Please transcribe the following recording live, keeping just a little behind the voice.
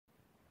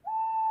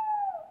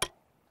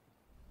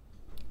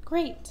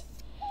Great.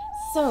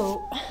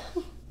 So,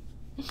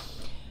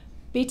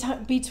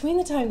 between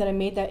the time that I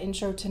made that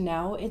intro to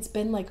now, it's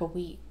been like a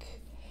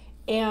week.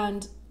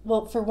 And,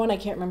 well, for one, I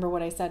can't remember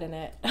what I said in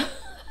it.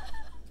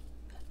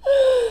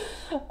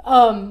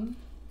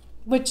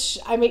 Which,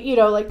 I mean, you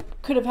know,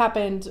 like, could have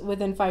happened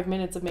within 5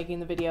 minutes of making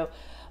the video.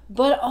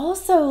 But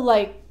also,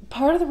 like,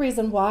 part of the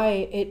reason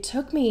why it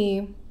took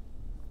me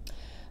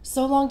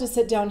so long to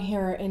sit down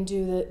here and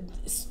do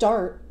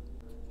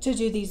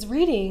these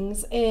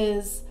readings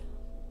is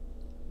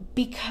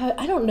because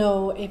I don't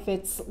know if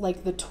it's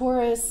like the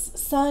Taurus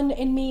sun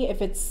in me, if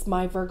it's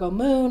my Virgo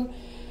moon,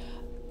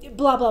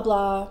 blah, blah,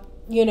 blah,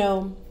 you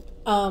know,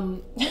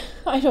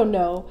 I don't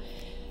know.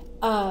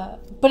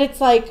 But it's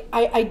like,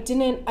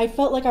 I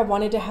felt like I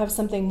wanted to have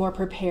something more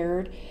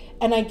prepared,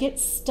 and I get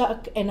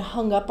stuck and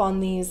hung up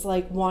on these,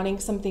 like wanting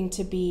something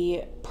to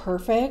be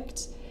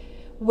perfect,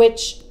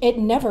 which it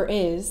never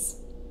is.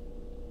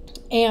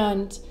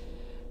 And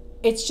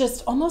it's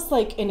just almost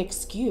like an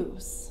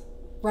excuse,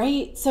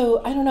 right?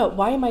 So I don't know.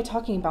 Why am I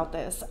talking about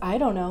this? I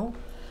don't know.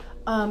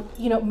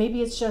 You know,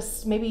 maybe it's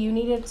just, maybe you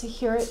needed to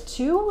hear it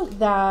too,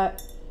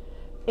 that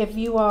if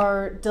you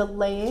are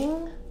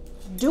delaying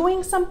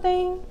doing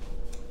something,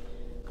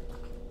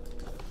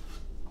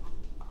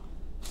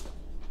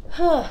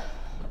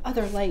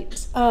 other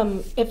light.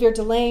 If you're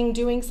delaying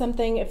doing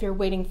something, if you're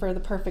waiting for the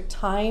perfect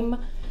time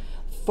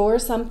for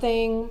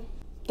something,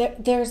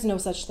 there's no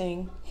such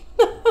thing.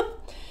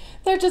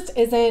 There just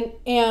isn't.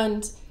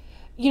 And,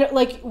 you know,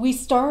 like we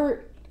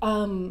start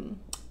kind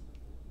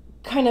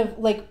of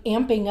like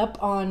amping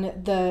up on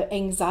the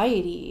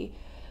anxiety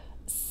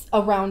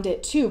around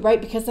it too,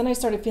 right? Because then I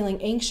started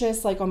feeling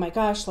anxious, like, oh my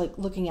gosh, like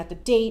looking at the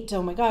date,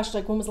 oh my gosh,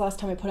 like when was the last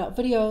time I put out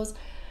videos,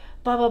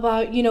 blah, blah, blah,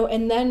 you know.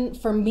 And then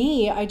for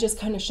me, I just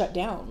kind of shut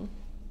down,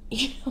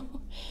 you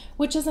know,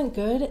 which isn't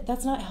good.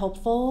 That's not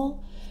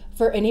helpful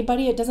for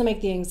anybody. It doesn't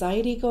make the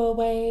anxiety go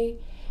away.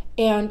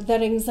 And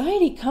that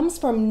anxiety comes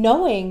from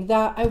knowing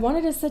that I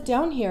wanted to sit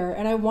down here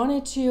and I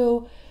wanted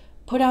to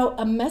put out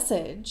a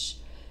message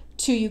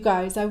to you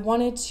guys. I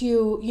wanted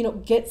to, you know,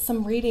 get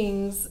some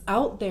readings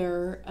out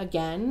there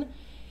again.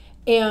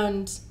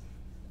 And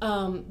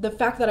the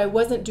fact that I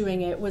wasn't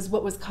doing it was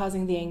what was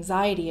causing the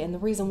anxiety. And the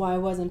reason why I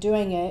wasn't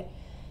doing it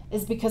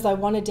is because I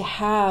wanted to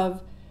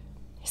have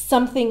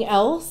something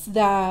else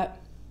that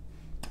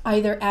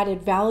either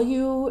added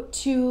value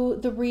to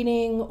the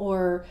reading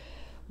or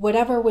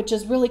whatever, which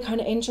is really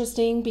kind of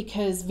interesting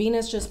because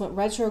Venus just went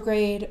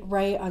retrograde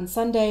right on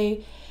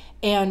Sunday.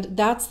 And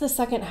that's the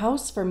second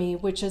house for me,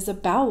 which is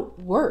about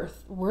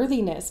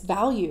worthiness,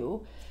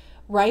 value,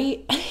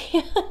 right?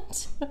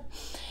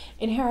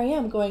 And here I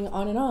am going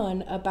on and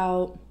on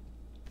about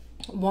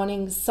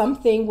wanting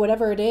something,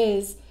 whatever it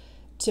is,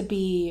 to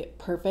be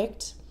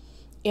perfect.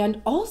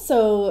 And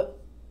also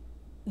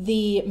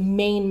the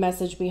main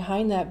message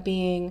behind that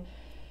being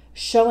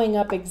showing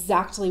up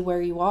exactly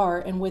where you are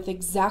and with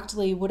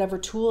exactly whatever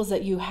tools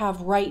that you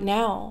have right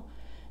now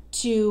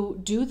to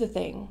do the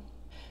thing.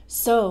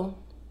 So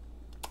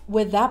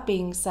with that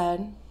being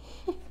said,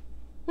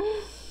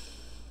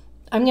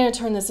 I'm going to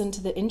turn this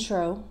into the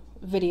intro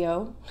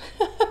video.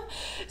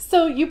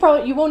 So you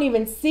won't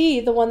even see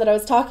the one that I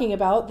was talking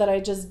about that I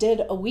just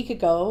did a week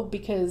ago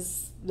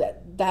because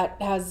that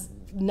has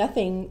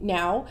nothing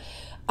now.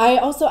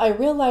 I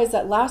realized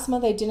that last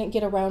month I didn't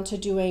get around to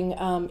doing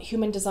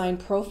human design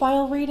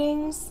profile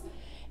readings,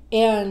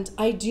 and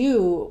I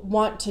do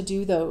want to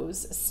do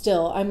those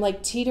still. I'm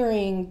like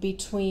teetering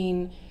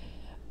between,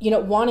 you know,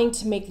 wanting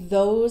to make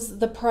those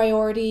the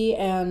priority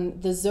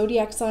and the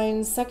zodiac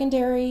signs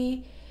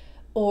secondary,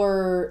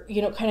 or,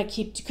 you know, kind of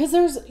keep, because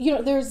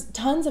there's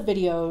tons of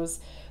videos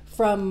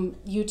from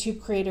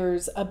YouTube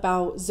creators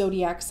about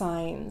zodiac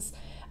signs.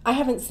 I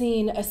haven't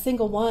seen a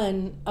single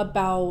one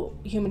about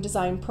human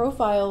design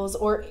profiles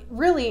or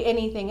really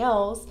anything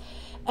else.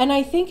 And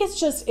I think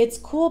it's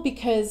cool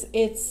because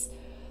it's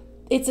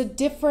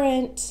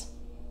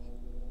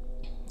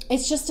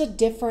just a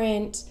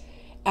different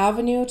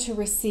avenue to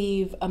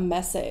receive a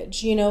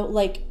message. You know,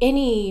 like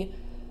any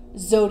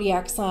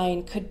zodiac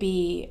sign could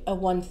be a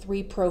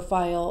 1-3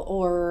 profile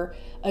or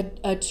a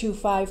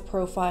 2-5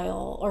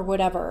 profile or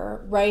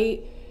whatever,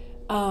 right?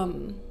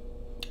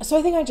 So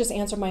I think I just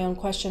answered my own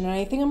question, and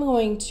I think I'm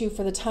going to,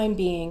 for the time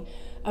being,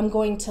 I'm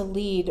going to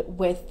lead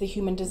with the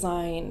human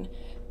design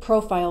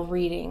profile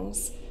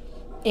readings.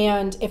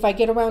 And if I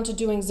get around to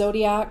doing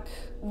zodiac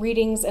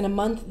readings in a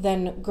month,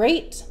 then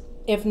great.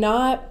 If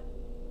not,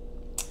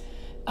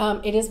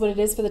 it is what it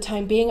is for the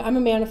time being. I'm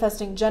a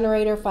manifesting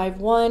generator,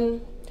 5-1,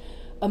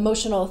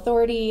 emotional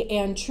authority,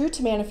 and true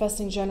to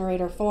manifesting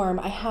generator form.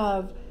 I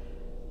have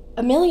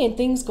a million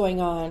things going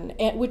on,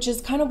 which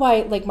is kind of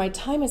why, like, my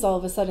time is all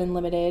of a sudden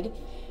limited.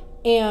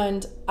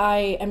 And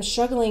I am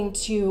struggling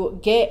to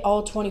get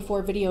all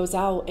 24 videos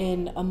out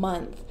in a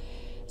month.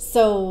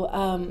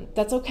 So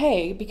that's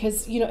okay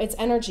because, you know, it's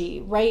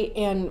energy, right?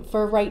 And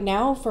for right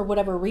now, for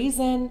whatever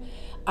reason,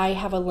 I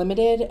have a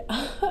limited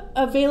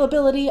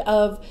availability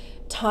of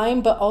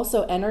time, but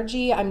also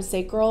energy. I'm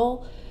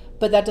sacral,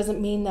 but that doesn't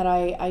mean that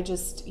I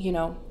just, you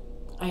know,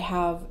 I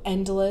have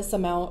endless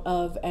amount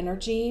of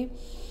energy.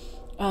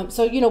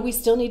 So, we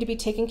still need to be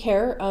taking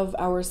care of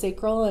our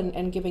sacral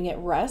and giving it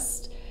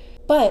rest.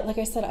 But like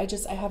I said,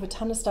 I have a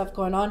ton of stuff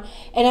going on.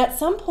 And at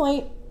some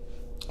point,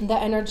 the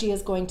energy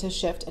is going to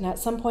shift. And at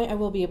some point, I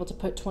will be able to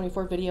put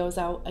 24 videos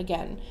out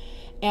again.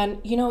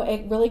 And,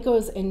 it really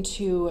goes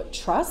into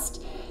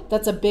trust.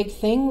 That's a big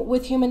thing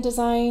with human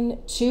design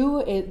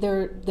too.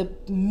 The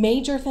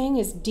major thing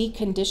is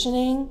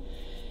deconditioning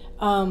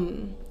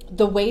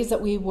the ways that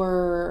we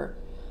were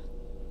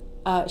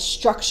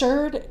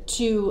structured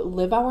to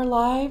live our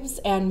lives.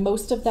 And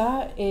most of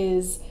that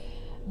is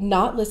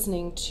not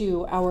listening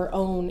to our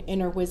own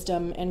inner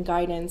wisdom and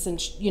guidance. And,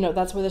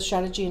 that's where the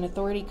strategy and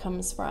authority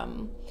comes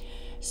from.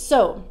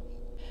 So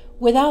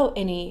without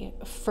any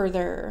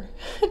further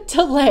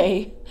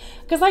delay,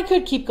 because I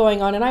could keep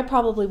going on and I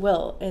probably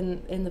will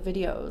in the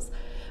videos.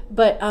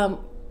 But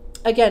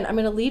again, I'm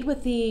going to lead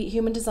with the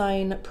human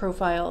design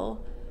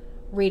profile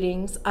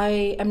readings.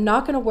 I am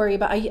not going to worry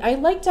about, I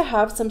like to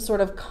have some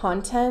sort of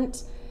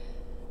content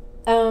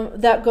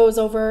that goes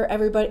over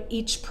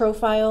each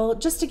profile,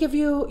 just to give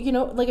you,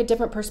 like a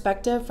different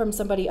perspective from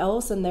somebody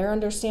else and their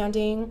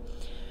understanding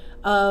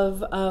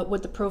of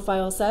what the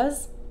profile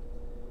says.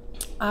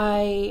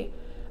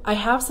 I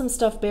have some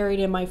stuff buried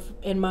in my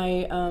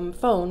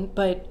phone,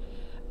 but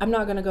I'm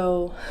not gonna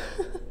go.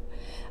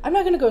 I'm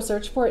not gonna go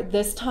search for it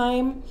this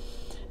time.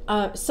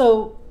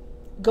 So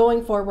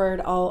going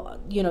forward,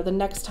 the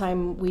next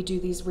time we do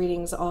these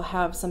readings, I'll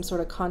have some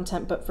sort of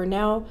content. But for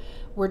now,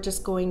 we're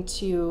just going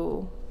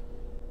to,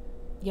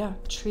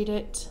 treat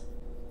it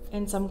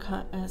in some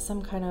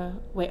kind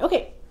of way.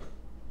 Okay,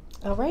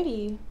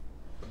 alrighty.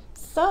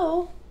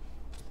 So,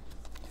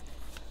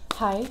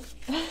 hi.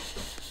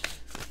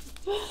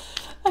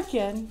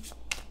 Again,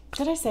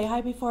 did I say hi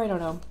before? I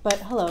don't know, but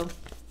hello.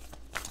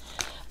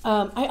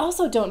 I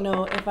also don't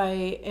know if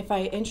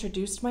I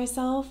introduced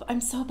myself.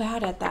 I'm so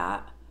bad at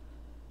that.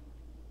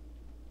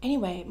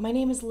 Anyway, my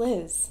name is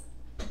Liz,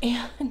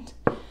 and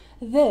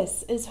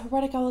this is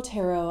Heretic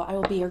Tarot. I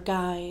will be your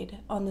guide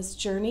on this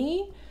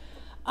journey.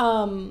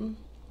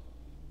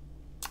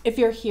 If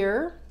you're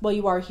here, well,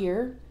 you are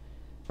here.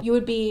 You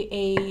would be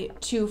a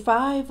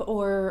 2-5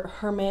 or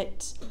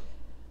Hermit,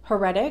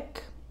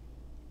 Heretic.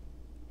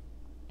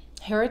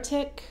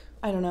 Heretic,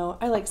 I don't know.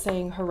 I like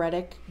saying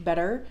heretic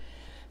better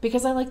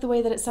because I like the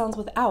way that it sounds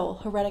with owl,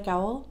 heretic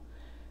owl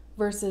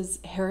versus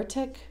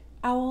heretic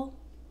owl.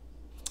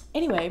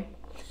 Anyway,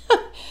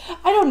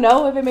 I don't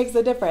know if it makes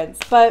a difference,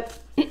 but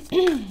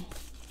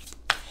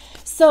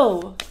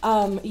so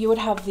you would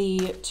have the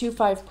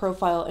 2-5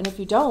 profile. And if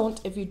you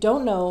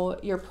don't know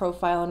your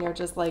profile and you're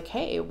just like,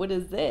 hey, what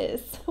is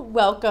this?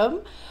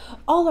 Welcome.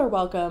 All are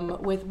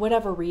welcome with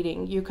whatever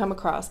reading you come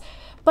across.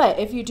 But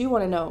if you do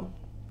want to know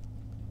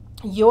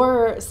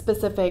your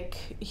specific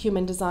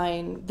human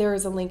design, there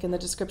is a link in the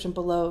description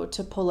below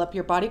to pull up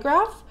your body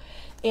graph.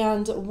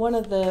 And one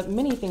of the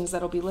many things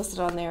that will be listed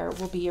on there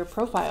will be your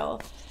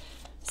profile.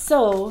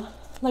 So,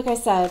 like I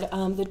said,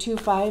 the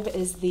 2-5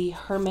 is the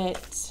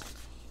Hermit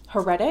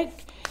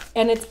Heretic.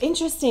 And it's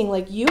interesting,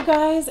 like you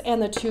guys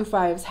and the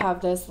 2-5s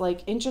have this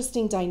like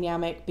interesting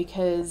dynamic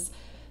because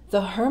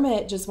the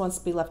Hermit just wants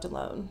to be left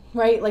alone,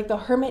 right? Like the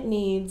Hermit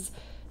needs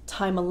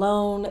time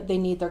alone. They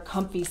need their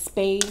comfy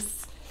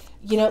space.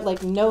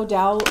 Like no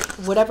doubt,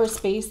 whatever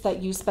space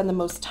that you spend the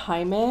most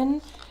time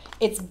in,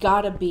 it's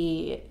gotta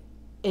be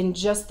in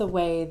just the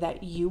way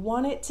that you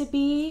want it to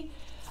be.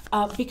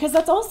 Because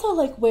that's also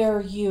like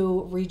where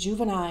you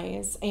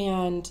rejuvenize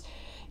and,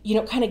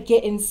 kind of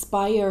get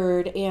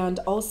inspired and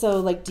also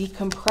like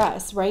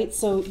decompress, right?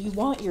 So you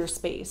want your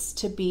space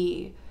to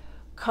be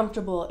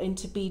comfortable and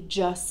to be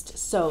just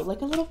so,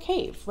 like a little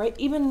cave, right?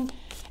 Even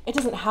it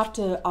doesn't have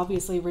to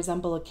obviously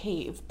resemble a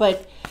cave,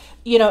 but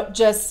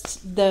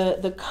just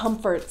the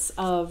comforts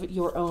of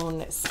your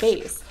own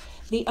space.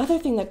 The other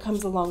thing that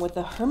comes along with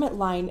the Hermit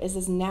line is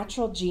this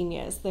natural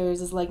genius.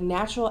 There's this like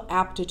natural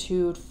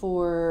aptitude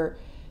for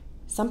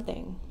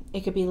something.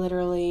 It could be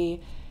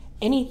literally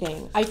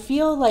anything. I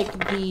feel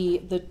like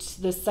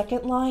the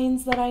second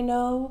lines that I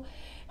know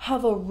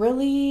have a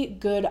really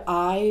good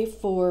eye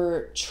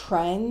for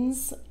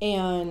trends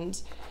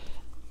and,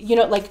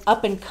 like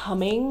up and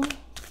coming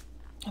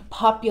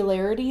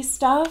popularity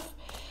stuff.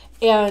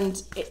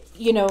 And,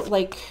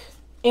 like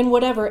in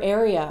whatever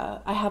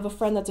area. I have a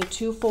friend that's a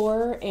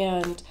 2-4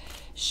 and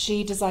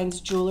she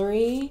designs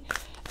jewelry.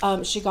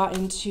 She got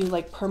into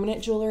like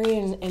permanent jewelry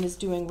and is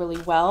doing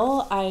really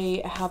well.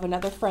 I have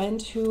another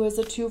friend who is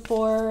a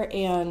 2-4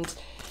 and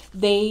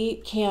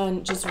they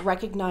can just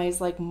recognize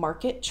like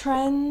market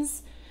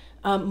trends,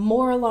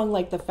 more along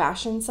like the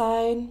fashion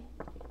side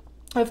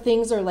of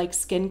things or like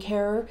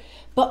skincare,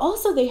 but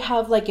also they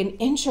have like an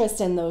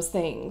interest in those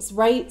things,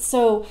 right?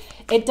 So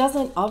it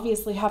doesn't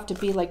obviously have to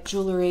be like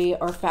jewelry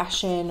or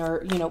fashion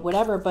or,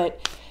 whatever,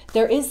 but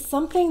there is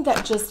something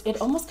that just,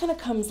 it almost kind of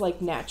comes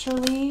like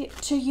naturally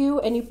to you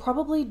and you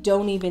probably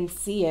don't even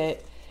see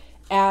it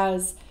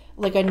as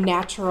like a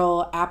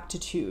natural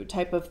aptitude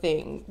type of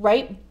thing,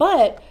 right?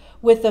 But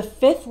with the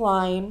fifth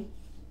line,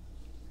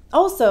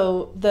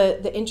 also,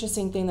 the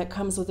interesting thing that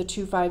comes with the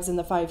 2 5s and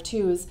the 5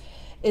 2s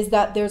is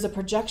that there's a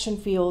projection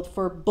field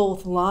for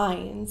both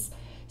lines.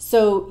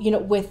 So,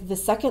 with the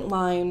second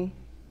line,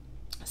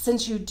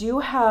 since you do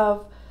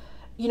have,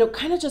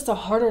 kind of just a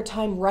harder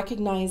time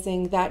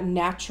recognizing that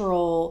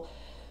natural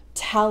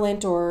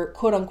talent or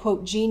quote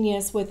unquote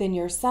genius within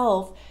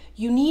yourself,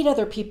 you need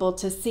other people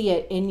to see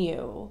it in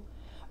you.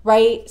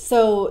 Right?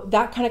 So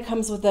that kind of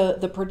comes with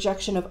the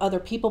projection of other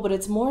people, but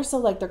it's more so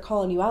like they're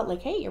calling you out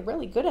like, hey, you're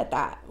really good at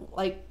that.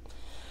 Like,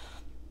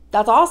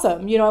 that's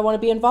awesome. I want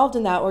to be involved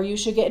in that, or you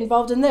should get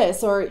involved in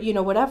this, or,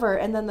 whatever.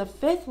 And then the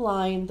 5th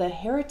line, the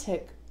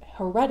heretic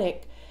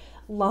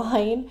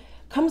line,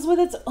 comes with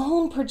its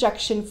own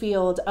projection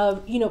field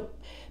of,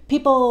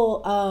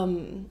 people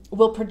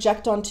will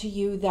project onto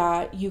you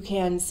that you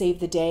can save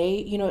the day.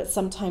 It's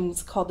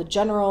sometimes called the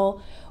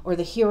general or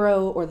the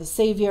hero or the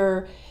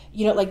savior.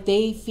 Like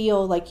they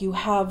feel like you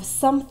have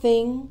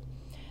something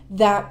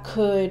that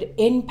could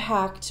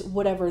impact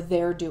whatever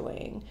they're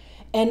doing.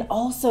 And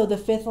also the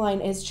 5th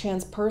line is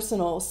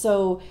transpersonal.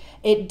 So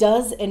it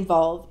does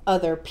involve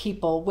other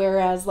people.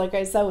 Whereas, like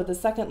I said, with the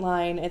 2nd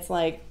line, it's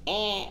like,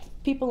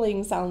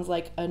 peopling sounds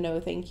like a no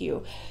thank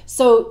you.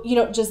 So,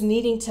 just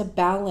needing to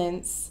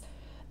balance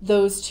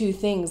those two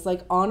things,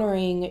 like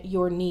honoring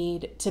your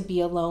need to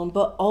be alone,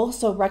 but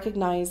also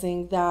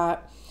recognizing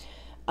that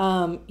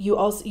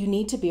you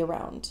need to be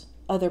around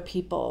other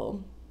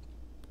people,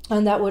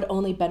 and that would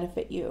only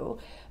benefit you.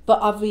 But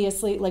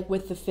obviously, like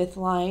with the 5th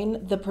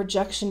line, the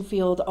projection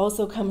field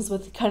also comes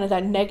with kind of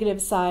that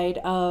negative side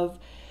of,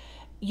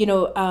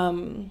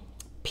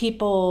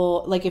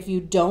 people, like if you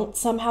don't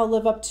somehow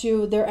live up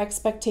to their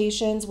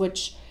expectations,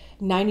 which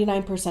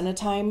 99% of the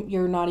time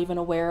you're not even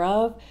aware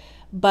of,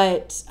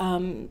 but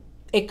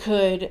it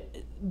could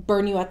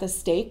burn you at the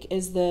stake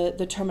is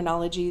the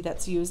terminology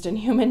that's used in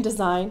human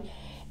design.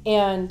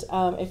 And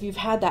if you've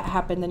had that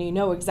happen, then you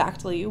know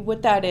exactly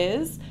what that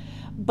is.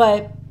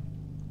 But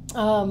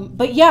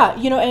yeah,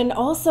 and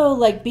also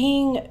like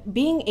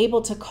being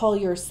able to call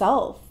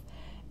yourself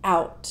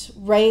out,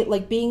 right?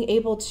 Like being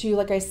able to,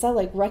 like I said,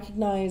 like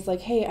recognize like,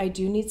 hey, I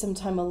do need some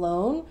time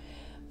alone,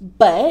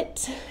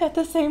 but at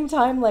the same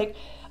time, like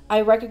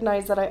I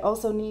recognize that I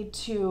also need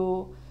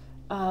to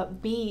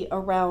be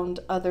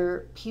around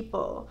other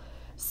people.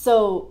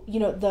 So,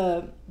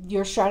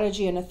 your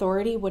strategy and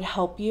authority would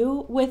help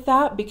you with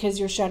that, because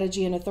your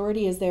strategy and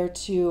authority is there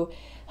to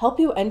help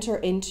you enter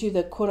into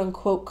the quote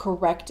unquote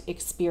correct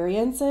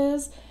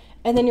experiences.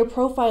 And then your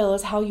profile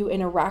is how you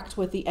interact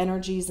with the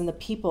energies and the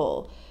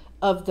people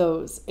of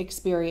those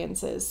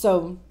experiences.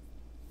 So,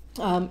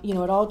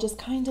 it all just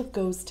kind of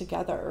goes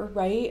together,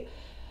 right?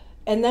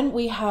 And then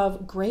we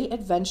have great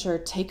adventure,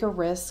 take a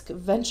risk,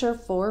 venture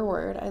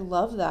forward. I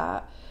love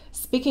that.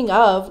 Speaking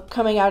of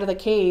coming out of the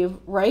cave,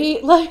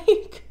 right?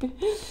 Like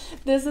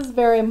this is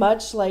very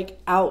much like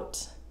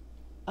out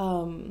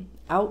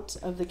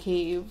of the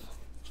cave.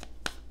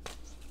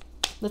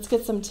 Let's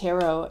get some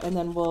tarot and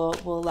then we'll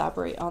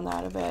elaborate on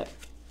that a bit.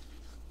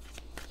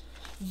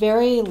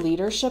 Very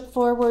leadership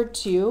forward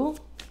too.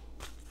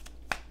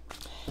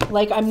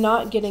 Like I'm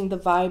not getting the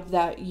vibe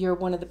that you're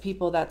one of the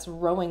people that's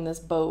rowing this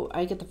boat.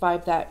 I get the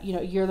vibe that,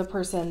 you're the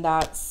person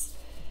that's,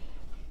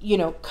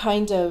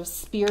 kind of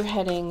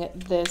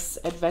spearheading this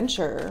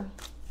adventure.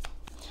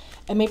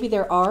 And maybe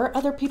there are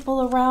other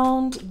people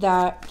around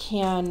that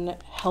can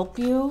help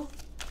you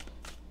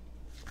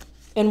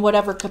in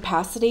whatever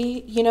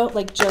capacity,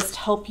 like just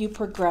help you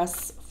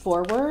progress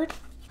forward.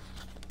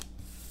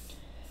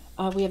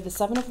 We have the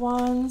 7 of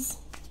Wands.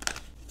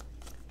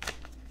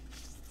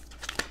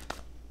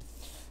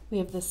 We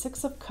have the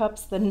 6 of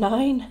Cups, the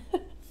 9,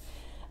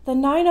 the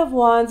 9 of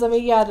Wands. I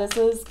mean, yeah, this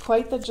is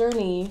quite the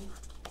journey.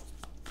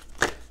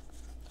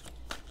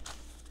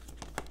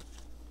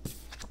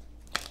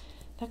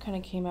 That kind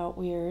of came out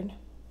weird.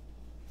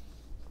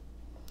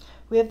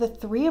 We have the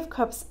 3 of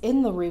Cups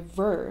in the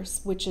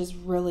reverse, which is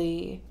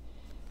really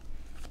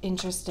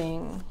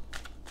interesting.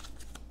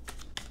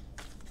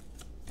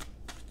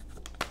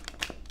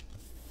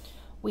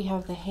 We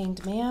have the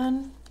Hanged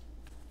Man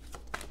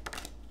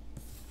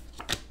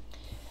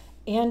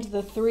and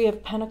the 3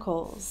 of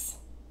Pentacles.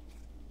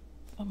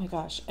 Oh my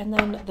gosh. And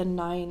then the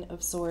 9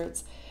 of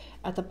Swords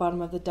at the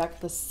bottom of the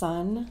deck, the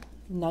Sun,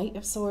 Knight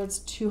of Swords,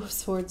 2 of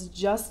Swords,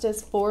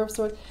 Justice, 4 of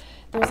Swords.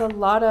 There's a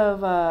lot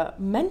of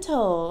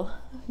mental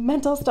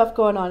stuff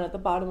going on at the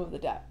bottom of the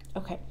deck.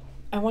 Okay,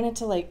 I wanted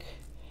to like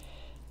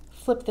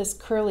flip this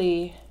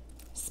curly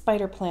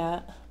spider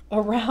plant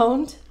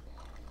around.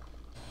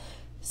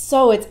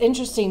 So it's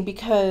interesting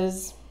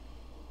because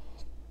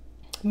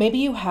maybe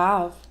you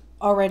have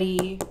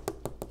already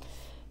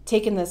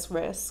taken this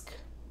risk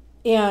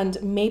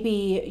and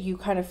maybe you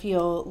kind of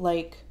feel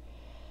like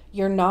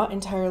you're not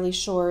entirely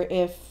sure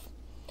if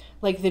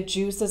like the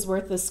juice is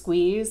worth the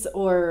squeeze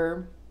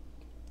or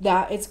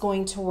that it's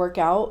going to work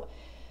out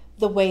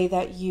the way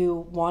that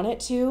you want it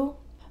to.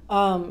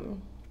 I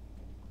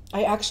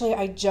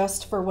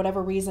just, for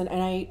whatever reason,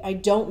 and I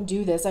don't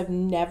do this, I've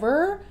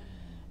never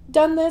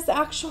done this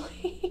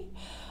actually,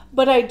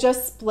 But I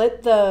just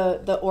split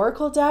the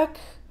oracle deck,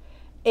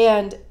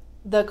 and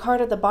the card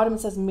at the bottom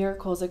says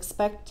miracles.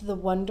 Expect the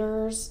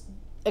wonders.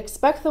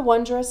 Expect the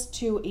wondrous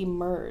to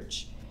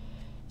emerge.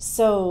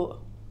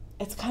 So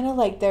it's kind of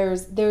like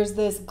there's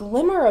this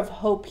glimmer of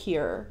hope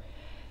here,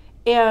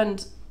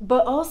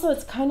 but also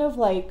it's kind of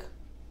like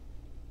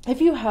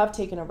if you have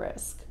taken a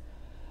risk,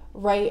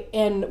 right?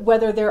 And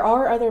whether there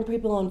are other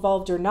people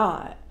involved or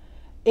not,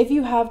 if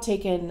you have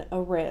taken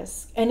a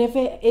risk and if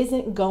it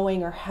isn't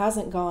going or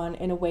hasn't gone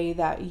in a way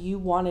that you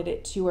wanted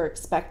it to or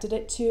expected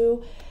it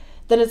to,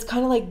 then it's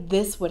kind of like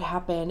this would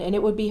happen, and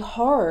it would be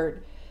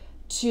hard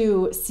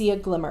to see a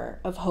glimmer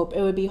of hope.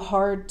 It would be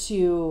hard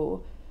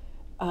to,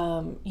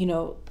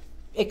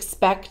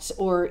 expect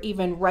or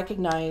even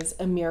recognize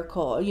a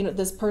miracle.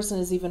 This person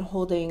is even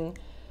holding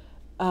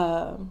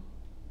a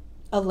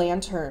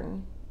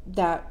lantern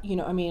that,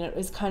 it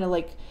is kind of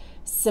like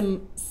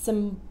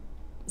symbol,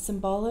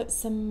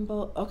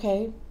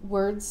 okay,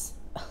 words.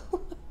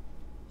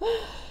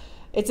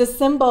 It's a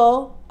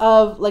symbol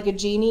of like a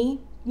genie,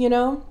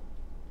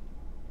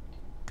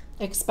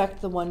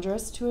 expect the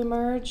wondrous to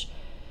emerge.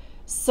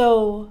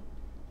 So,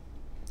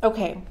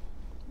 okay,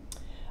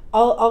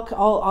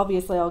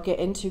 I'll get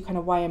into kind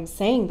of why I'm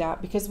saying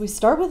that, because we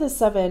start with the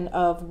 7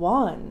 of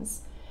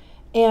Wands,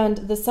 and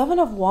the 7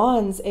 of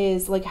Wands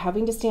is like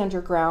having to stand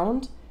your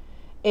ground.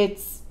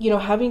 It's,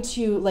 having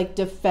to like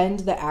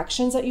defend the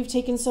actions that you've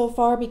taken so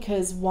far,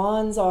 because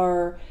Wands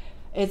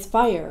it's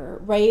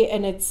fire, right?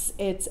 And it's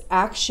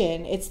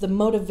action. It's the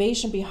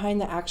motivation behind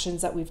the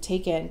actions that we've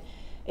taken.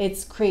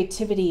 It's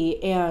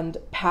creativity and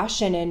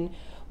passion, and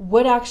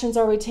what actions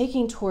are we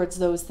taking towards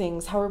those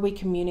things? How are we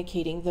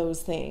communicating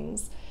those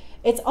things?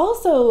 It's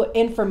also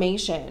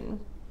information,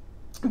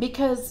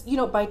 because,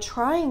 by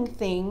trying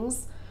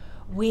things,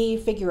 we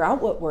figure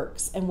out what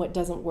works and what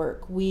doesn't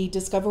work. We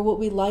discover what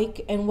we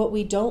like and what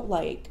we don't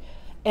like.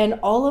 And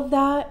all of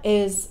that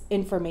is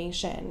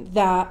information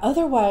that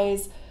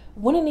otherwise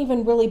wouldn't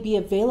even really be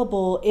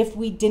available if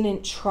we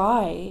didn't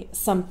try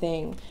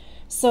something.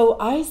 So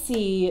I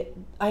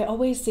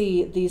always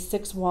see these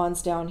 6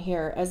 wands down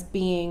here as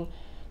being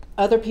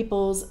other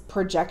people's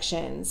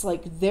projections,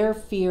 like their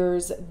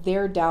fears,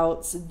 their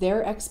doubts,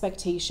 their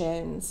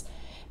expectations.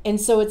 And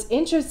so it's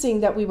interesting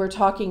that we were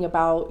talking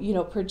about,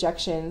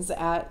 projections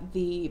at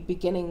the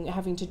beginning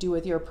having to do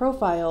with your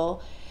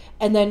profile.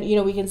 And then,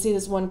 we can see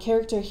this one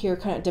character here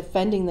kind of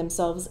defending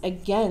themselves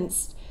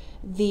against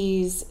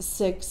these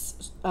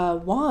 6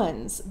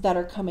 wands that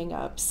are coming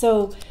up.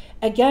 So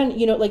again,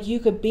 like you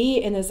could be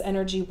in this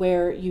energy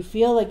where you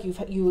feel like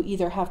you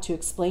either have to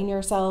explain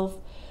yourself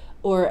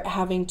or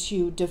having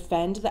to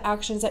defend the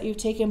actions that you've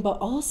taken, but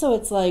also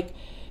it's like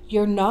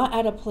you're not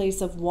at a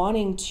place of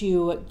wanting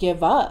to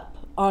give up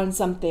on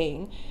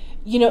something.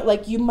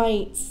 Like you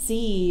may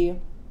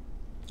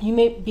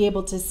be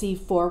able to see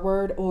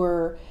forward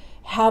or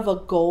have a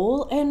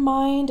goal in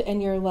mind,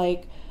 and you're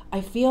like,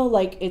 I feel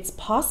like it's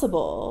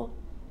possible,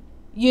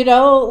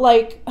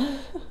 like,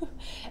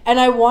 and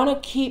I want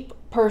to keep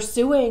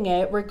pursuing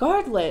it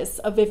regardless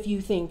of if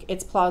you think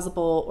it's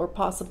plausible or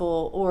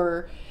possible,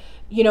 or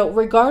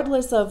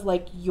regardless of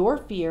like your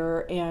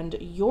fear and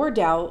your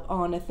doubt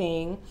on a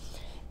thing,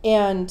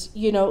 and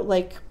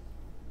like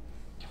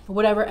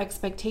whatever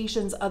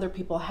expectations other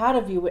people had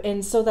of you.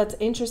 And so that's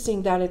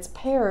interesting that it's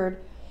paired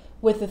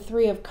with the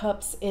 3 of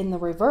Cups in the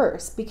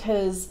reverse,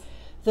 because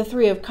the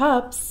 3 of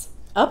Cups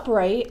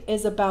upright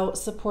is about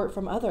support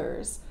from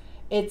others.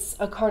 It's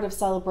a card of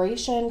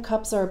celebration.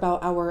 Cups are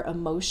about our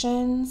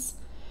emotions,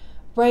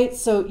 right?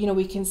 So,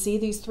 we can see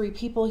these 3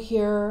 people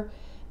here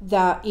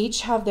that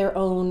each have their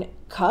own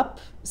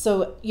cup.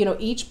 So,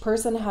 each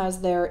person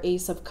has their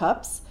Ace of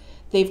Cups.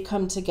 They've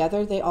come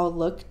together. They all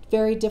look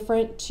very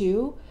different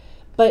too.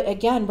 But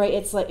again, right,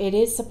 it's like it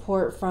is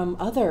support from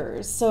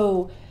others.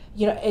 So,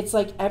 it's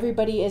like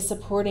everybody is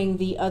supporting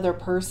the other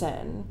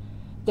person.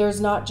 There's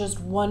not just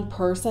one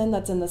person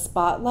that's in the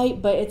spotlight,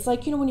 but it's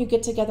like, when you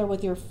get together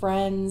with your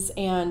friends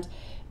and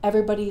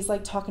everybody's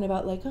like talking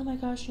about like, oh my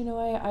gosh,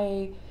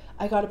 I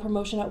got a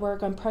promotion at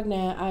work, I'm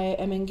pregnant, I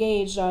am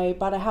engaged, I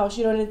bought a house,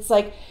 and it's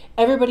like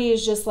everybody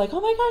is just like,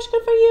 oh my gosh,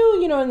 good for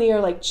you, and they're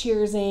like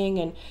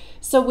cheersing. And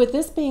so with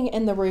this being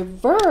in the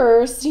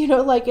reverse,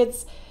 like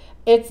it's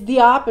the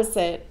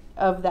opposite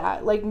of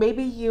that. Like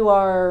maybe you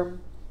are,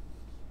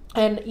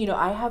 and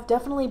I have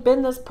definitely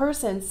been this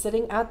person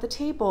sitting at the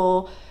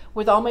table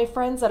with all my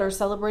friends that are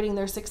celebrating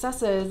their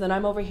successes, and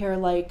I'm over here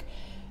like,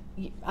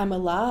 I'm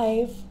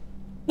alive.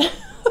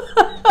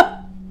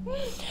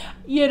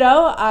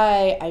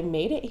 I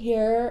made it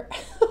here.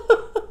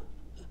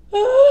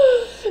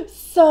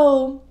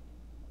 So,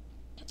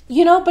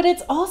 but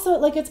it's also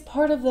like it's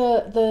part of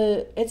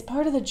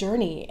the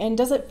journey. And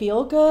does it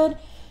feel good?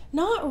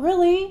 Not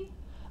really.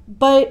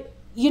 But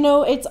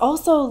it's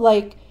also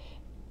like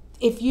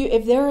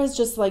if there is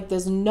just like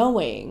this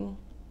knowing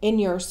in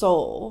your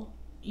soul,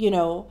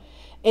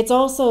 it's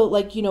also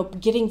like,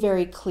 getting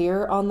very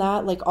clear on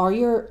that. Like, are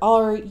your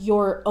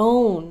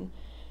own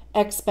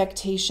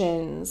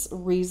expectations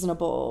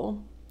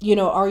reasonable?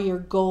 Are your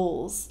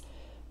goals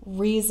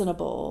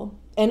reasonable.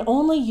 And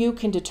only you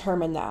can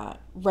determine that,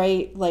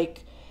 right?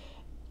 Like,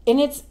 and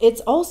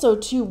it's also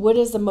too, what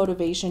is the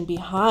motivation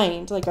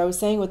behind, like I was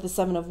saying with the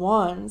Seven of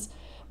Wands,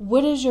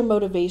 what is your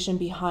motivation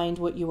behind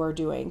what you are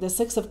doing? The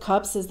Six of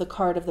Cups is the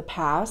card of the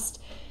past.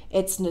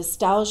 It's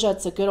nostalgia.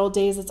 It's the good old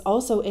days. It's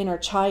also inner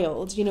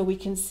child. You know, we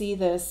can see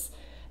this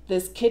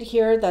kid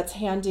here that's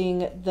handing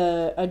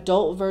the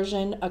adult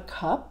version a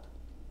cup.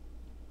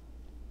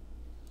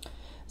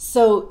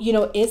 So, you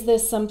know, is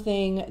this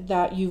something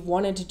that you've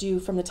wanted to do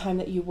from the time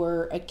that you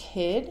were a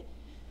kid?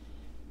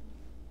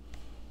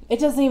 It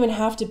doesn't even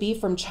have to be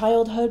from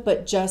childhood,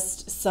 but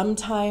just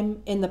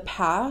sometime in the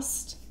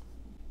past.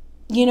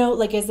 You know,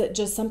 like, is it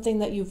just something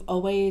that you've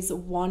always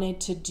wanted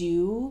to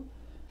do?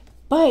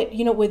 But,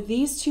 you know, with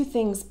these two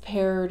things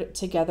paired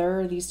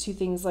together, these two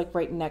things like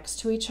right next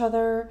to each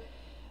other,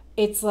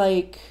 it's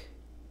like,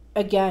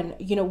 again,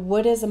 you know,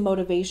 what is a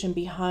motivation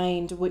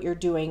behind what you're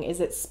doing? Is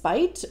it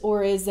spite,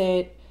 or is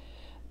it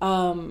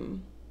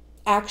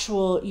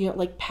actual, you know,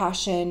 like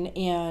passion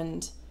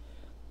and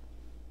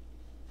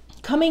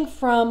coming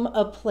from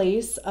a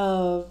place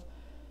of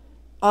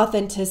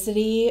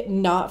authenticity,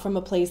 not from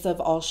a place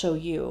of I'll show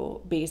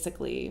you,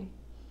 basically.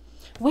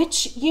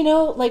 Which, you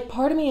know, like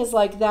part of me is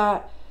like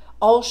that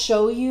I'll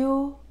show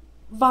you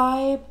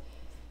vibe.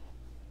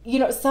 You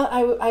know, so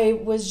I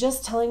was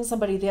just telling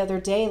somebody the other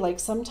day, like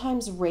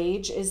sometimes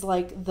rage is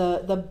like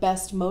the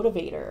best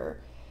motivator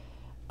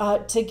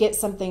to get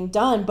something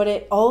done, but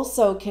it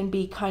also can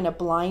be kind of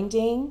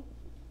blinding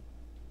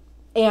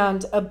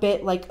and a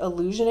bit like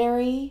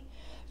illusionary.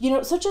 You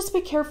know, so just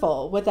be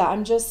careful with that.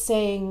 I'm just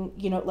saying,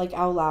 you know, like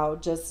out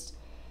loud, just,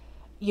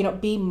 you know,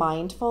 be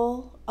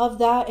mindful of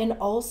that. And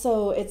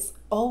also, it's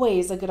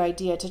always a good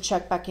idea to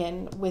check back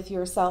in with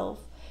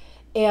yourself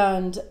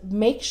and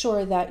make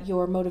sure that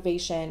your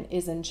motivation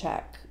is in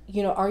check.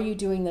 You know, are you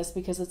doing this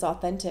because it's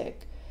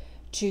authentic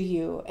to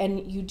you?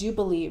 And you do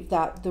believe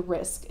that the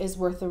risk is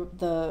worth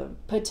the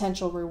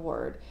potential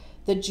reward.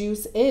 The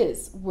juice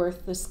is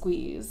worth the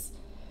squeeze,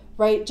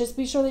 right? Just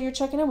be sure that you're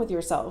checking in with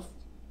yourself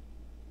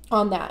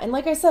on that. And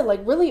like I said,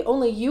 like really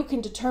only you can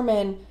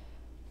determine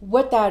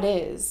what that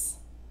is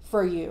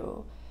for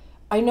you.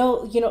 I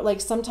know, you know,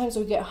 like sometimes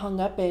we get hung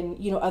up in,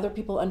 you know, other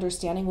people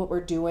understanding what we're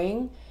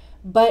doing,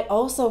 but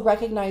also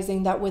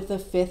recognizing that with the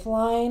fifth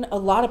line, a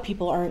lot of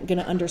people aren't going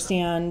to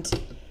understand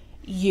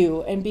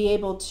you and be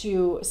able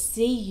to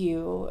see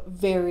you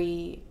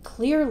very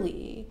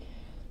clearly.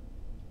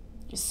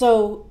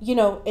 So, you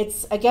know,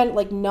 it's again,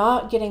 like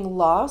not getting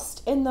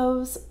lost in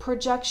those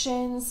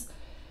projections,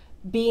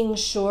 being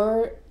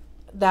sure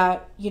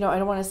that, you know, I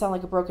don't want to sound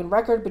like a broken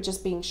record, but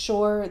just being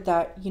sure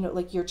that, you know,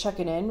 like you're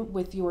checking in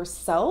with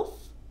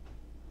yourself.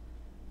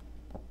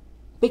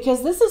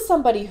 Because this is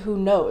somebody who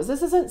knows.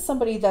 This isn't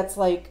somebody that's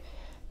like,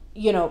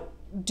 you know,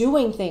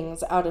 doing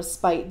things out of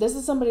spite. This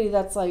is somebody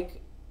that's like,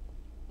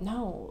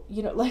 no,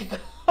 you know, like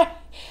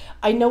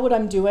I know what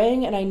I'm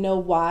doing and I know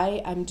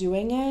why I'm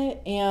doing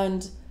it.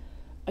 And,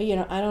 you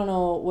know, I don't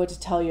know what to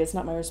tell you. It's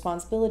not my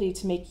responsibility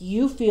to make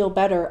you feel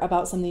better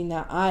about something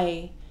that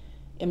I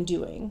am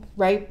doing,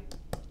 right?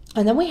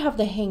 And then we have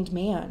the Hanged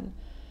Man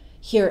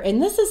here, and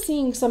this is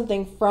seeing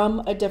something from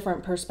a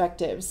different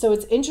perspective. So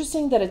it's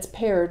interesting that it's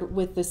paired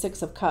with the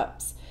Six of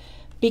Cups,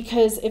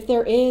 because if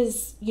there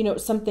is, you know,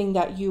 something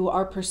that you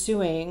are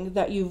pursuing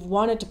that you've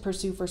wanted to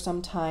pursue for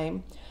some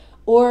time,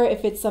 or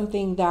if it's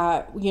something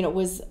that, you know,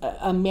 was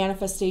a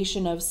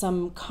manifestation of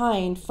some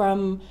kind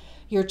from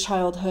your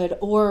childhood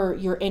or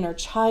your inner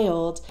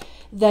child,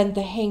 then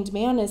the Hanged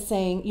Man is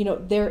saying, you know,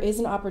 there is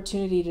an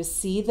opportunity to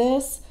see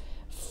this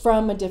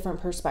from a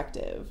different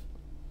perspective.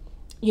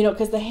 You know,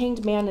 because the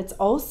Hanged Man, it's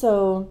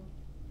also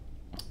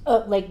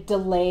like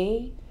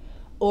delay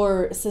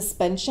or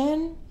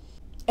suspension.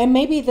 And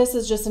maybe this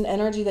is just an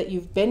energy that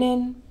you've been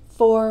in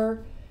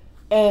for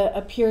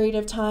a period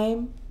of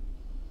time,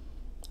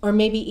 or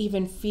maybe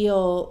even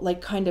feel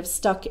like kind of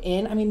stuck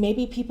in. I mean,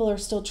 maybe people are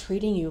still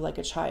treating you like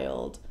a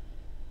child,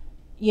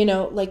 you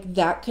know, like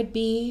that could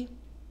be,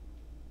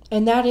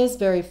 and that is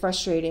very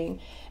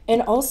frustrating.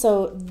 And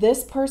also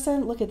this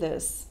person, look at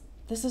this.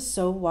 This is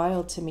so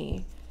wild to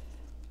me.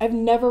 I've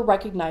never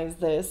recognized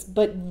this,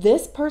 but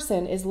this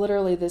person is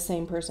literally the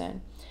same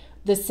person.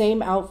 The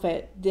same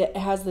outfit that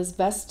has this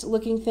vest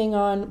looking thing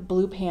on,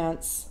 blue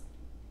pants,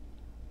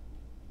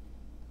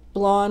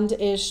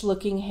 blonde-ish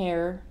looking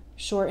hair,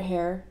 short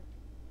hair.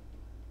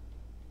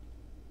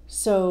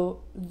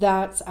 So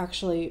that's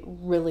actually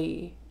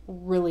really,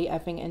 really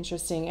effing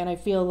interesting. And I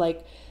feel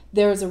like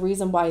there's a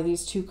reason why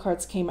these two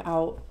cards came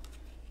out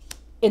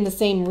in the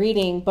same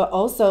reading, but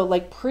also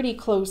like pretty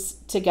close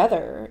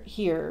together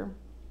here.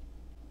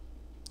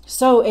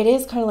 So it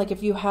is kind of like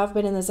if you have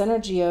been in this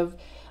energy of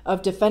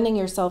defending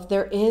yourself,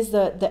 there is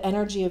the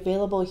energy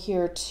available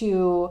here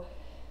to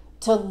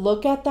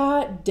look at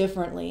that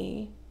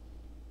differently.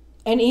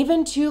 And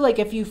even too, like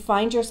if you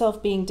find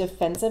yourself being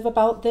defensive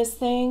about this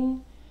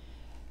thing,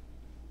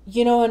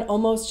 you know, and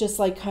almost just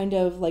like kind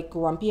of like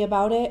grumpy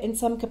about it in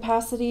some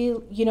capacity,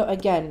 you know,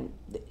 again,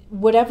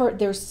 whatever,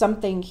 there's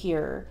something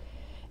here.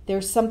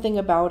 There's something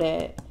about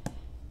it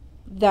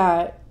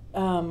that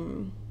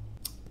can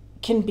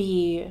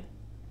be,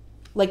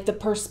 like, the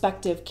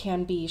perspective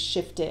can be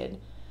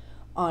shifted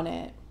on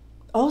it.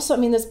 Also, I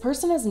mean, this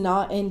person is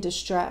not in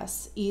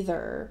distress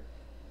either.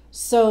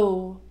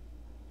 So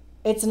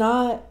it's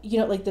not, you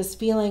know, like this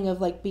feeling of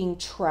like being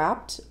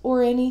trapped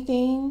or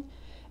anything.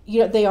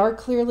 You know, they are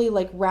clearly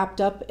like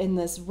wrapped up in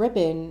this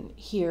ribbon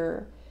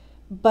here,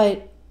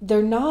 but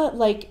they're not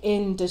like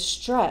in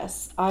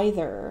distress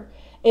either.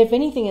 If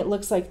anything, it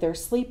looks like they're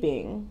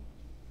sleeping.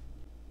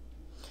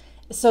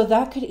 So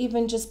that could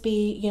even just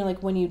be, you know,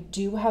 like when you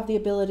do have the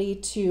ability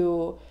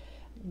to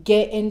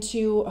get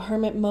into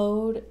hermit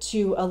mode,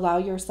 to allow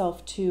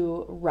yourself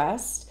to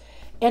rest,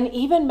 and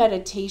even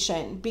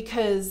meditation,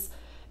 because,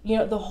 you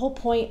know, the whole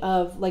point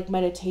of like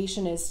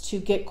meditation is to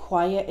get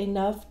quiet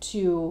enough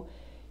to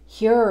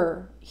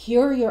hear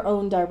your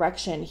own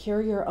direction,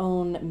 hear your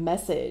own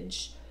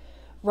message,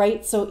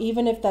 right? So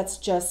even if that's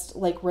just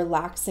like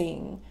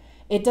relaxing,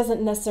 it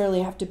doesn't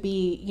necessarily have to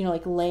be, you know,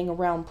 like laying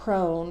around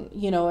prone,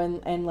 you know,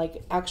 and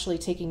like actually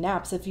taking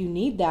naps. If you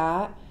need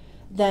that,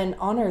 then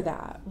honor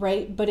that,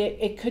 right? But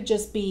it could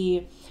just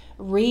be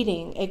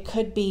reading. It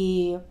could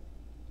be,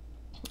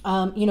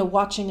 you know,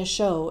 watching a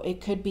show.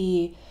 It could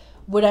be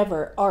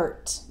whatever,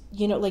 art,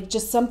 you know, like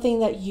just something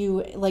that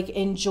you like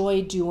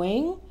enjoy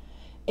doing.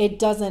 It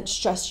doesn't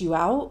stress you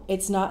out.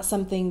 It's not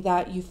something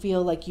that you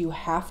feel like you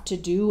have to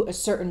do a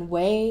certain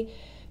way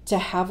to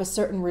have a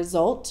certain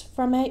result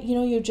from it. You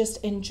know, you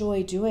just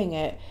enjoy doing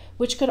it,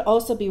 which could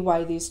also be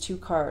why these two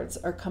cards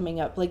are coming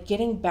up, like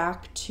getting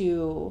back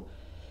to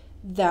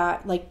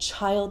that like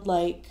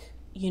childlike,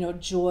 you know,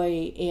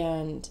 joy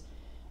and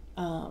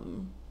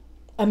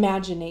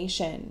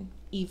imagination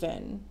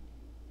even.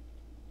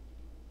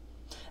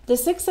 The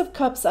Six of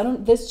Cups,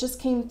 this just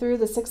came through.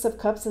 The Six of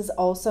Cups is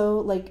also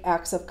like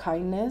acts of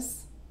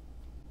kindness.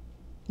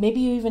 Maybe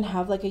you even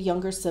have like a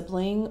younger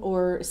sibling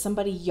or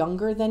somebody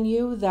younger than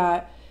you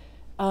that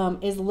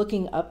is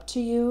looking up to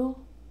you.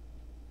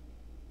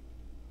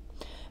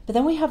 But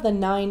then we have the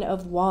Nine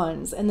of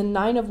Wands, and the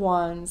Nine of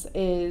Wands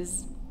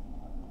is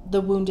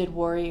the wounded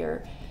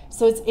warrior.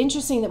 So it's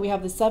interesting that we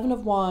have the Seven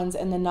of Wands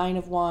and the Nine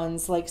of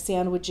Wands like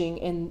sandwiching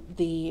in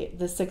the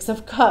Six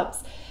of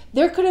Cups.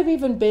 There could have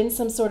even been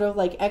some sort of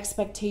like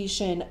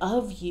expectation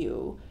of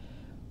you,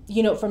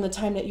 you know, from the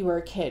time that you were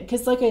a kid.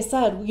 Because like I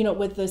said, you know,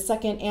 with the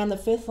second and the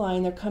fifth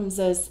line, there comes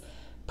this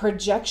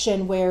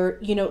projection where,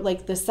 you know,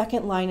 like the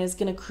second line is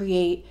going to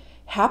create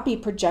happy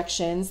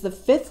projections. The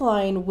fifth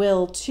line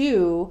will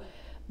too.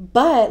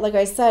 But like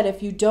I said,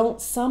 if you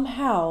don't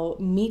somehow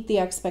meet the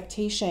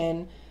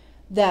expectation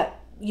that,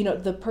 you know,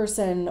 the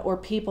person or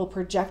people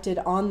projected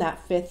on that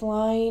fifth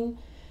line,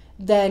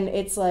 then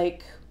it's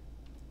like,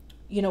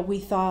 you know, we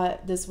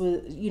thought this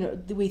was, you know,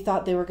 we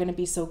thought they were going to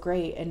be so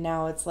great, and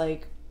now it's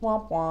like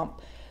womp womp.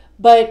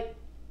 But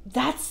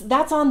that's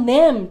on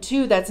them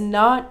too. That's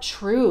not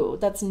true.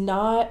 That's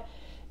not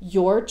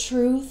your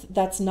truth.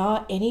 That's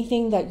not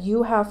anything that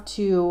you have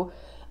to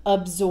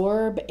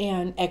absorb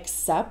and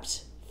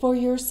accept for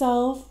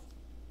yourself.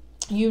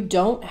 You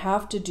don't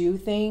have to do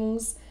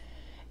things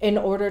in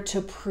order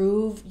to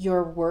prove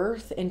your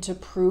worth and to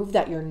prove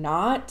that you're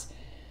not,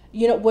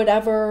 you know,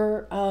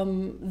 whatever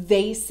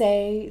they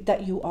say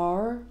that you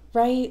are,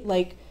 right?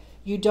 Like,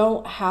 you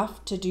don't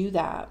have to do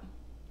that.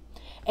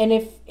 And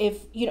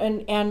if you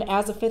know, and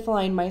as a fifth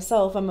line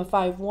myself, I'm a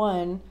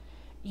 5/1,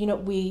 you know,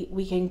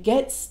 we can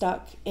get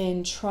stuck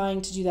in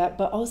trying to do that.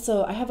 But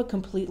also I have a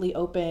completely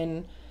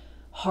open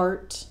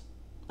heart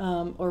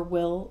or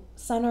will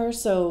center.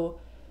 So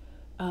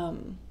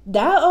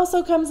that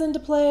also comes into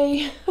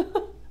play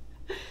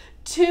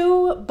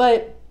too.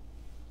 But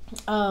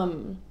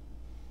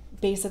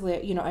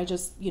basically, you know, I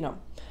just, you know,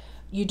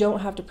 you don't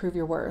have to prove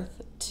your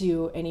worth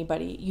to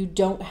anybody. You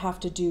don't have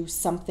to do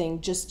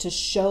something just to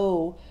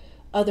show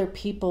other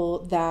people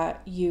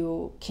that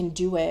you can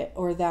do it,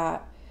 or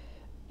that,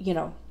 you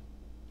know,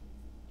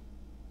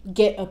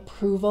 get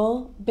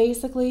approval,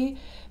 basically.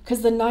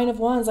 Because the Nine of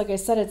Wands, like I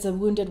said, it's a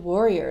wounded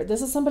warrior. This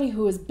is somebody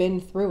who has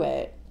been through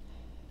it,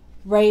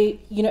 right?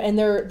 You know, and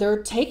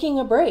they're taking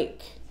a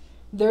break.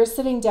 They're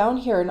sitting down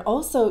here. And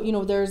also, you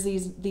know, there's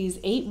these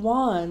 8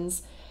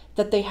 wands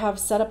that they have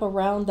set up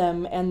around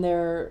them, and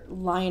their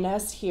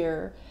lioness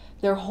here,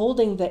 they're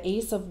holding the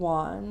Ace of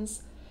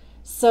Wands.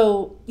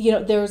 So, you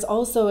know, there's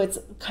also, it's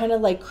kind of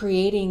like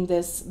creating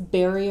this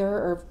barrier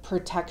or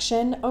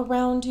protection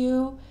around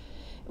you,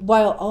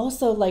 while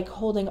also like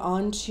holding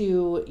on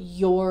to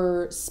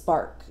your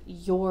spark,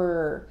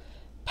 your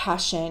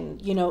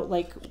passion, you know,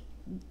 like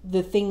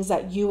the things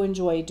that you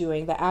enjoy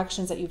doing, the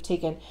actions that you've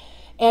taken.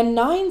 And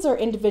 9s are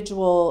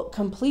individual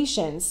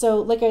completion. So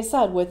like I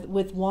said,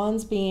 with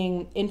wands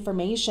being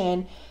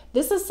information,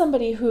 this is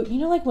somebody who, you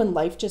know, like when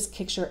life just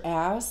kicks your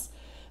ass,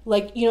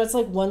 like, you know, it's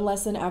like one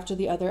lesson after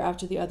the other,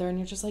 and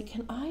you're just like,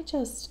 can I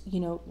just, you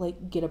know,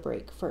 like get a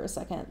break for a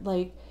second?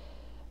 Like,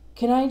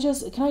 can I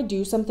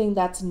do something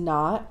that's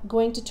not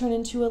going to turn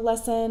into a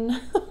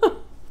lesson?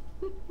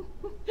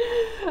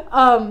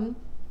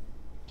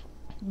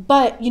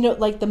 But, you know,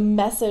 like the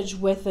message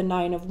with the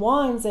Nine of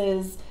Wands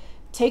is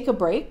take a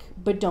break,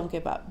 but don't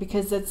give up,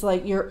 because it's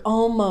like you're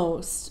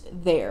almost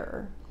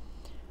there.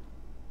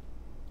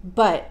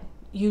 But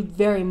you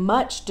very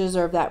much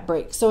deserve that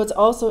break. So it's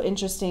also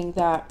interesting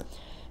that,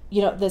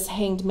 this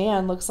hanged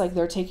man looks like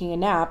they're taking a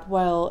nap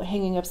while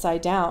hanging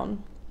upside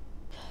down.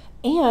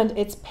 And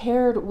it's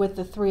paired with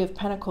the Three of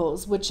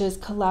Pentacles, which is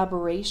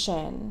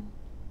collaboration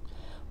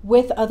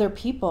with other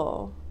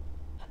people.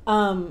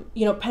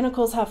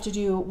 Pentacles have to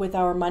do with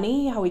our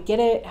money, how we get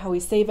it, how we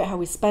save it, how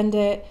we spend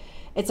it.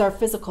 It's our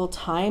physical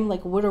time.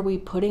 Like, what are we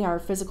putting our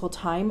physical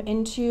time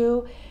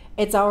into?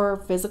 It's our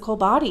physical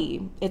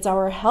body. It's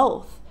our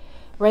health.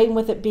 Right? And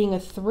with it being a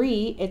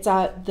 3, it's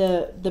at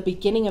the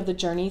beginning of the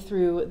journey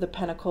through the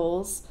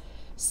Pentacles.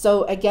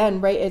 So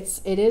again, right,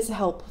 it is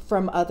help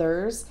from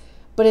others,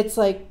 but it's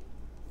like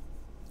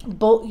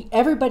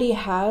everybody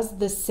has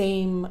the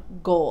same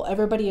goal.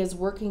 Everybody is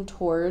working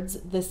towards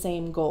the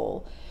same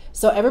goal.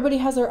 So everybody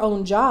has their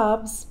own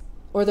jobs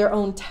or their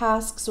own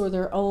tasks or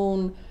their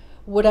own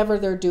whatever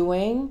they're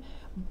doing,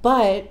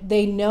 but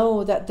they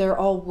know that they're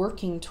all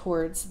working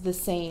towards the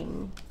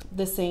same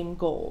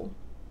goal.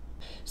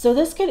 So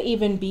this could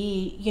even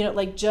be,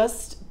 like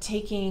just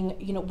taking,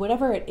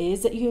 whatever it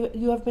is that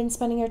you have been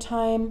spending your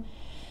time.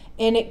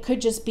 And it could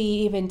just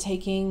be even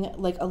taking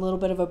like a little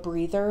bit of a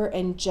breather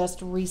and just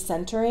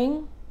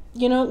recentering,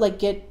 like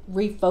get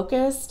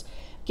refocused,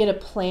 get a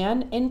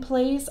plan in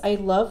place. I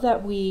love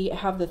that we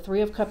have the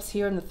Three of Cups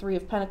here and the Three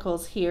of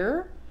Pentacles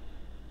here.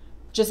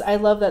 I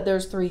love that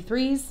there's 3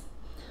 threes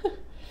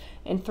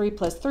and 3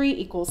 plus 3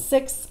 equals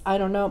 6. I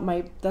don't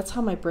know, that's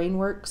how my brain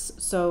works.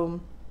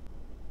 So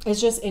it's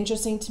just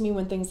interesting to me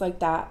when things like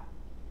that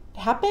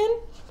happen.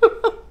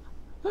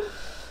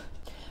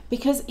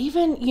 Because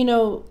even,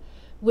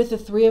 with the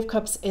Three of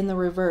Cups in the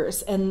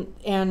reverse and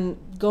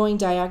going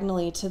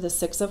diagonally to the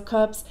Six of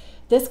Cups,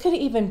 this could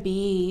even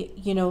be,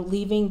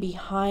 leaving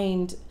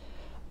behind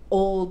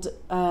old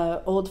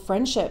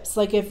friendships.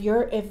 Like if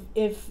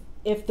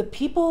the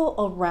people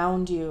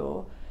around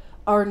you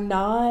are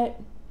not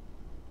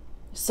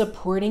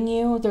supporting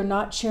you, they're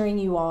not cheering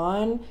you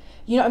on.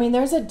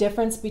 There's a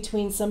difference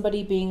between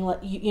somebody being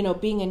like,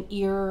 being an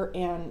ear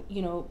and,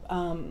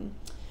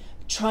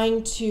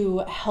 trying to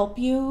help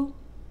you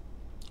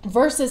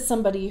versus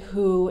somebody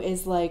who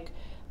is like,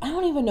 I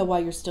don't even know why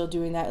you're still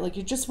doing that. Like,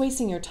 you're just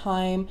wasting your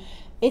time.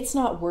 It's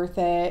not worth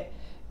it.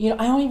 I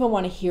don't even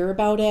want to hear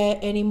about it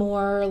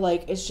anymore.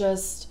 Like, I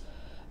just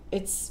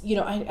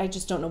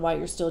don't know why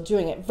you're still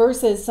doing it,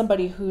 versus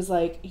somebody who's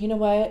like, you know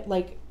what,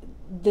 like,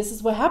 this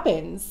is what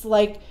happens.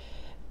 Like,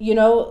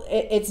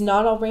 it's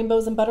not all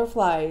rainbows and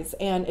butterflies.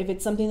 And if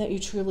it's something that you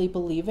truly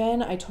believe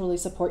in, I totally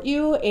support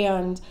you.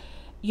 And,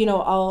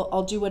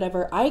 I'll do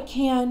whatever I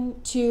can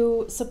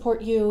to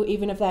support you,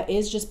 even if that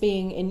is just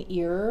being an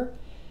ear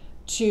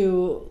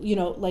to,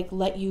 like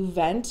let you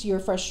vent your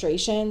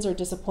frustrations or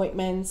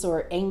disappointments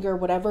or anger,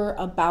 whatever,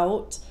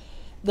 about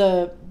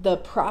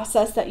the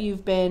process that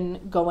you've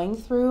been going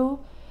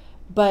through.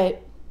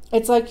 But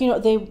it's like,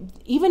 they,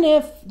 even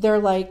if they're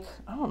like,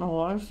 I don't know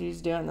why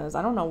she's doing this,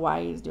 I don't know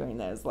why he's doing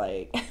this,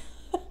 like,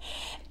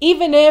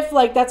 even if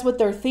like that's what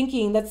they're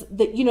thinking,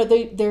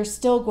 they're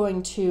still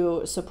going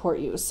to support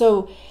you.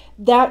 So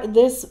that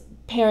this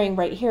pairing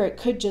right here, it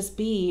could just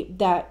be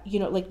that,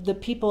 like the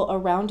people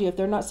around you, if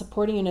they're not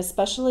supporting you, and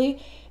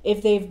especially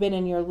if they've been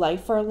in your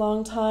life for a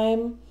long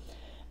time,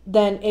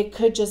 then it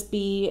could just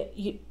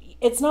be,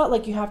 it's not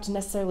like you have to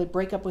necessarily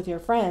break up with your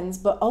friends,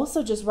 but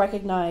also just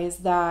recognize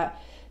that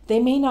they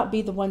may not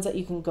be the ones that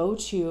you can go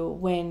to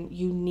when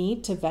you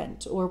need to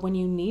vent or when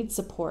you need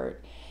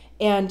support.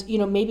 And,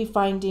 maybe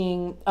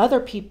finding other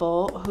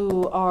people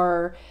who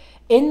are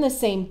in the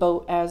same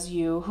boat as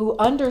you, who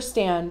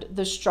understand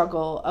the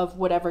struggle of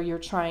whatever you're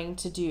trying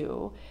to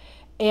do.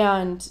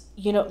 And,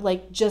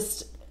 like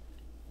just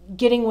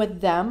getting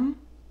with them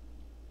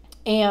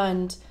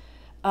and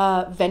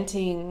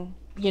venting,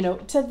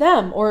 to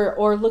them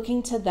or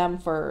looking to them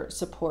for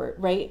support,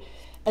 right?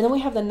 And then we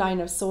have the Nine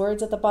of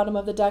Swords at the bottom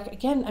of the deck.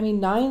 Again,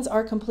 nines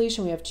are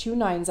completion. We have 2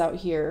 nines out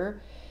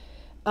here.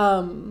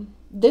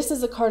 This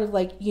is a card of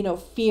like,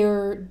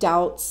 fear,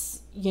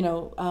 doubts,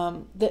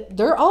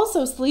 they're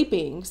also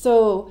sleeping.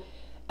 So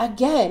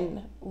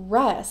again,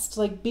 rest,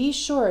 like be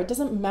sure, it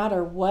doesn't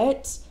matter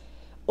what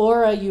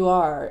aura you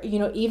are,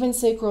 even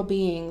sacral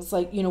beings,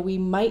 like, we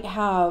might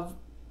have,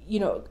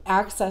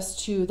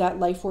 access to that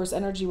life force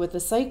energy with the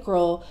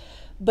sacral,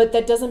 but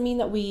that doesn't mean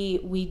that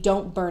we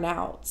don't burn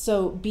out.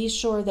 So be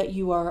sure that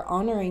you are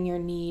honoring your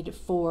need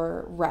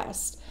for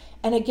rest.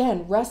 And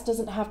again, rest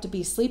doesn't have to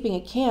be sleeping.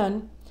 It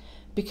can,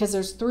 because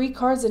there's 3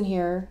 cards in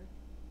here.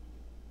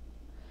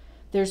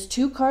 There's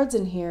 2 cards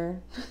in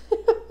here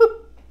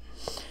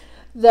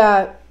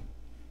that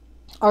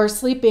are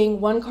sleeping.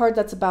 1 card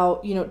that's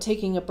about,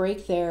 taking a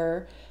break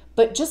there.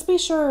 But just be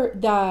sure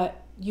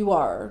that you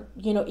are,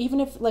 even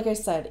if, like I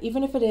said,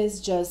 even if it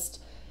is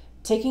just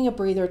taking a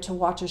breather to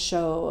watch a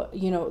show,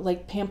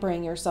 like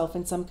pampering yourself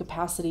in some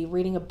capacity,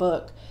 reading a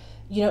book,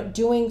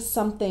 doing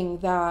something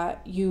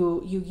that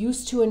you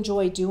used to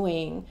enjoy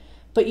doing,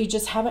 but you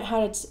just haven't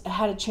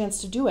had a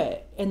chance to do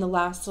it in the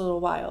last little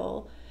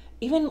while.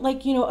 Even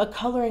like, a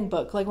coloring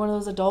book, like one of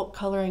those adult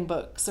coloring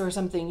books or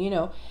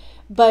something.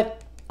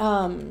 But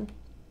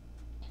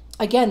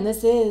again,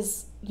 this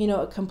is,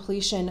 a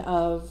completion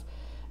of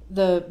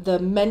the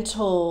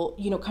mental,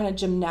 kind of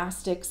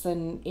gymnastics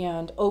and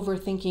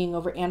overthinking,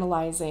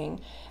 overanalyzing.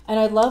 And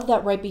I love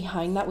that right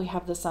behind that we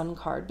have the sun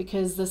card,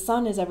 because the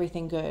sun is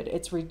everything good.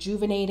 It's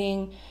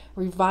rejuvenating,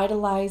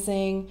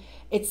 revitalizing.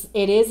 It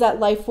is that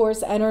life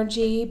force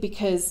energy,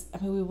 because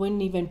we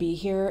wouldn't even be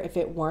here if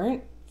it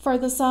weren't for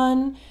the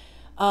sun.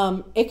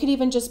 It could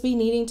even just be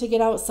needing to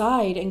get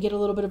outside and get a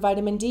little bit of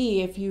vitamin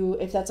D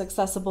if that's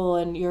accessible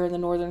and you're in the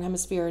northern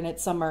hemisphere and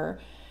it's summer.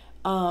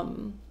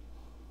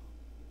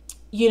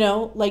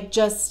 Like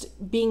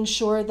just being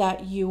sure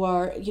that you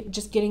are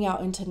just getting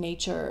out into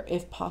nature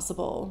if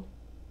possible.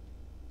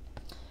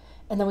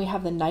 And then we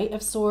have the Knight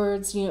of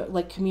Swords,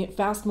 like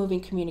fast-moving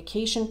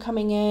communication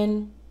coming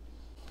in.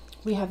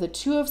 We have the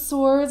Two of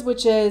Swords,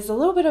 which is a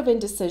little bit of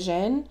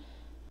indecision.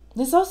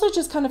 This also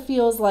just kind of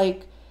feels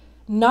like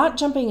not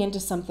jumping into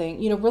something,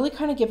 really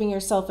kind of giving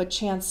yourself a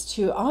chance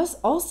to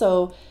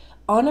also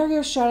honor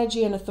your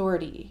strategy and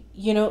authority,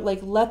 like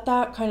let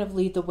that kind of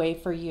lead the way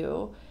for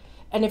you.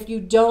 And if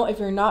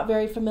you're not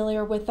very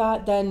familiar with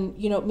that, then,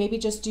 maybe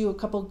just do a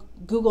couple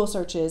Google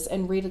searches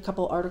and read a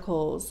couple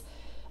articles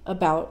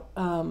about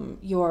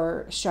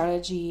your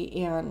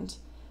strategy and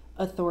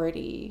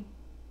authority.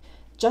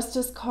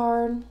 Justice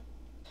card.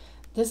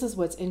 This is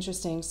what's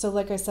interesting. So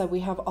like I said, we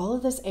have all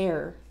of this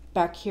air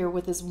back here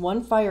with this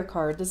one fire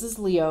card. This is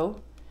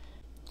Leo.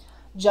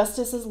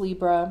 Justice is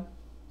Libra.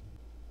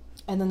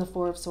 And then the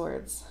Four of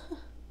Swords.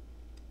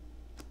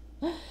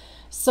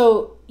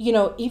 So,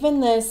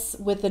 even this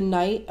with the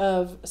Knight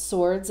of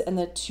Swords and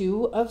the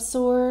Two of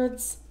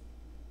Swords,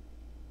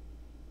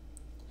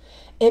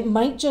 it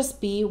might just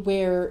be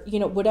where,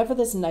 whatever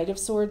this Knight of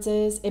Swords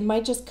is, it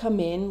might just come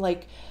in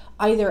like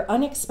either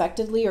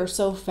unexpectedly or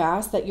so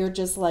fast that you're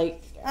just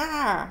like,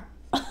 I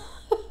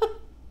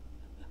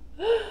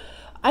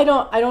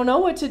don't know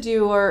what to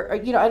do, or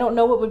I don't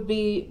know what would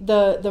be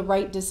the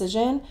right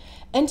decision,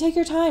 and take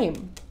your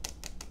time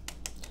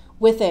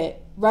with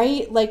it,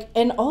 right? Like,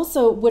 and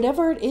also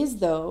whatever it is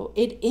though,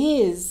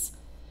 it's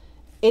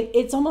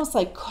almost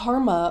like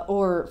karma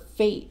or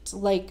fate.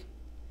 Like,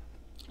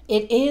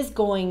 it is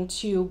going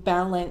to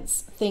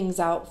balance things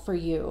out for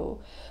you.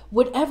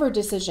 Whatever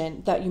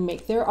decision that you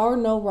make, there are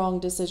no wrong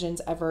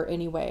decisions ever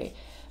anyway.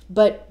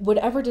 But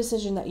whatever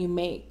decision that you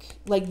make,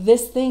 like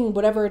this thing,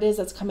 whatever it is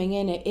that's coming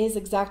in, it is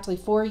exactly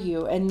for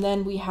you. And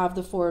then we have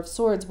the Four of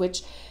Swords,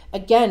 which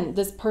again,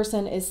 this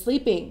person is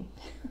sleeping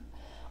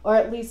or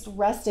at least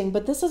resting.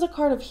 But this is a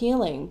card of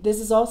healing.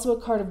 This is also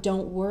a card of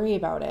don't worry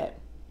about it.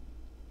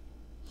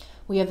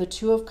 We have the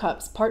Two of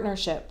Cups,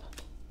 partnership.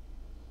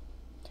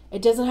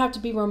 It doesn't have to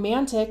be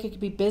romantic. It could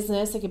be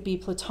business. It could be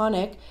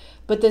platonic.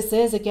 But this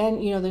is, again,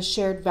 the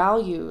shared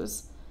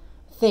values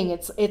thing.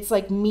 It's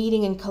like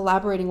meeting and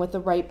collaborating with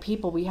the right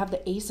people. We have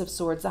the Ace of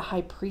Swords, the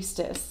High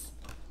Priestess,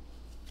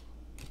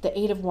 the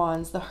Eight of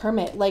Wands, the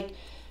Hermit. Like,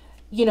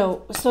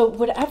 so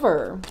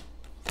whatever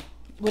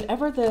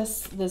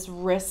this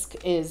risk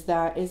is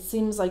that it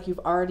seems like you've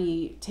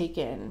already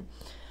taken,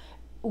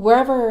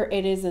 wherever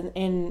it is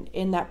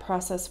in that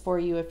process for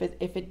you, if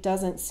it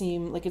doesn't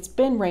seem like it's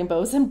been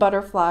rainbows and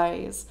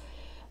butterflies,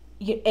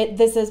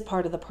 this is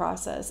part of the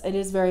process. It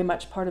is very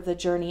much part of the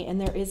journey,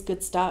 and there is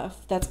good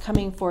stuff that's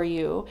coming for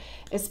you,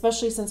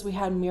 especially since we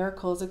had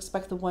miracles.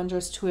 Expect the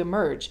wondrous to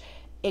emerge.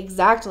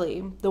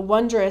 Exactly. The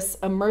wondrous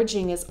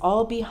emerging is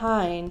all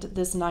behind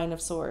this Nine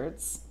of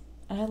Swords.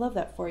 And I love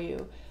that for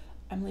you.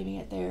 I'm leaving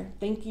it there.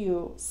 Thank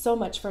you so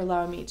much for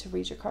allowing me to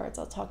read your cards.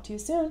 I'll talk to you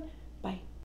soon.